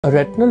A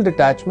retinal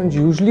detachment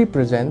usually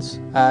presents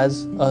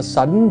as a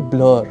sudden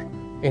blur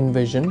in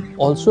vision,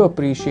 also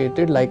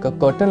appreciated like a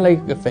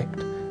curtain-like effect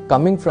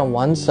coming from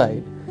one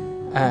side,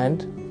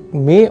 and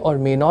may or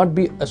may not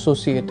be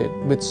associated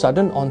with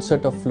sudden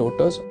onset of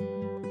floaters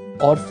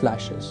or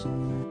flashes.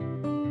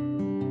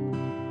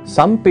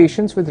 Some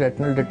patients with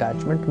retinal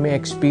detachment may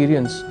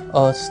experience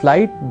a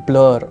slight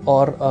blur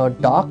or a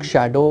dark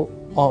shadow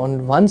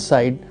on one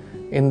side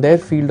in their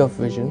field of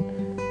vision,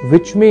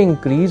 which may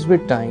increase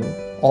with time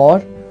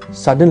or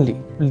suddenly,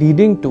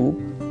 leading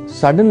to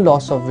sudden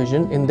loss of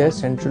vision in their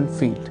central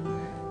field.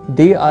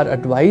 They are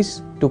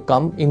advised to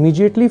come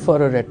immediately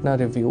for a retina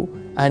review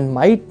and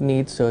might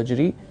need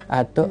surgery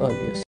at the earliest.